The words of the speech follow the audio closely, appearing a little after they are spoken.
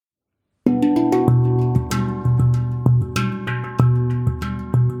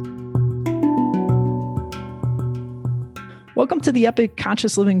Welcome to the Epic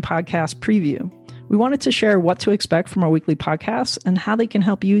Conscious Living Podcast preview. We wanted to share what to expect from our weekly podcasts and how they can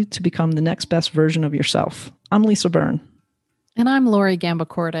help you to become the next best version of yourself. I'm Lisa Byrne. And I'm Lori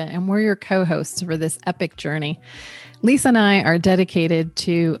Gambacorta, and we're your co-hosts for this epic journey. Lisa and I are dedicated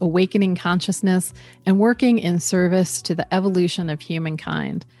to awakening consciousness and working in service to the evolution of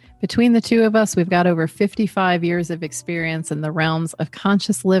humankind. Between the two of us, we've got over 55 years of experience in the realms of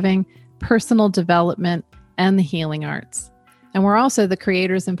conscious living, personal development, and the healing arts. And we're also the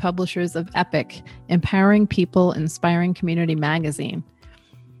creators and publishers of Epic, Empowering People, Inspiring Community magazine.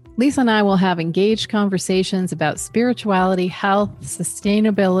 Lisa and I will have engaged conversations about spirituality, health,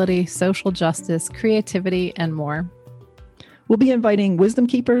 sustainability, social justice, creativity, and more. We'll be inviting wisdom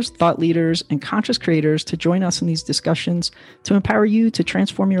keepers, thought leaders, and conscious creators to join us in these discussions to empower you to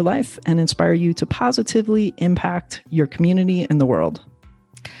transform your life and inspire you to positively impact your community and the world.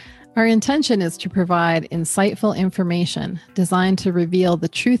 Our intention is to provide insightful information designed to reveal the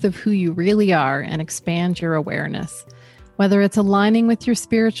truth of who you really are and expand your awareness. Whether it's aligning with your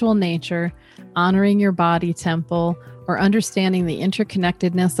spiritual nature, honoring your body temple, or understanding the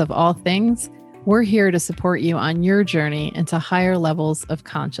interconnectedness of all things, we're here to support you on your journey into higher levels of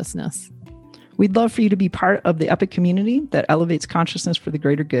consciousness. We'd love for you to be part of the Epic community that elevates consciousness for the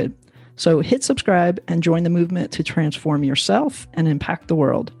greater good. So hit subscribe and join the movement to transform yourself and impact the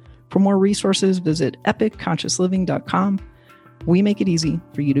world. For more resources, visit epicconsciousliving.com. We make it easy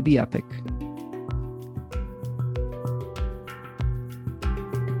for you to be epic.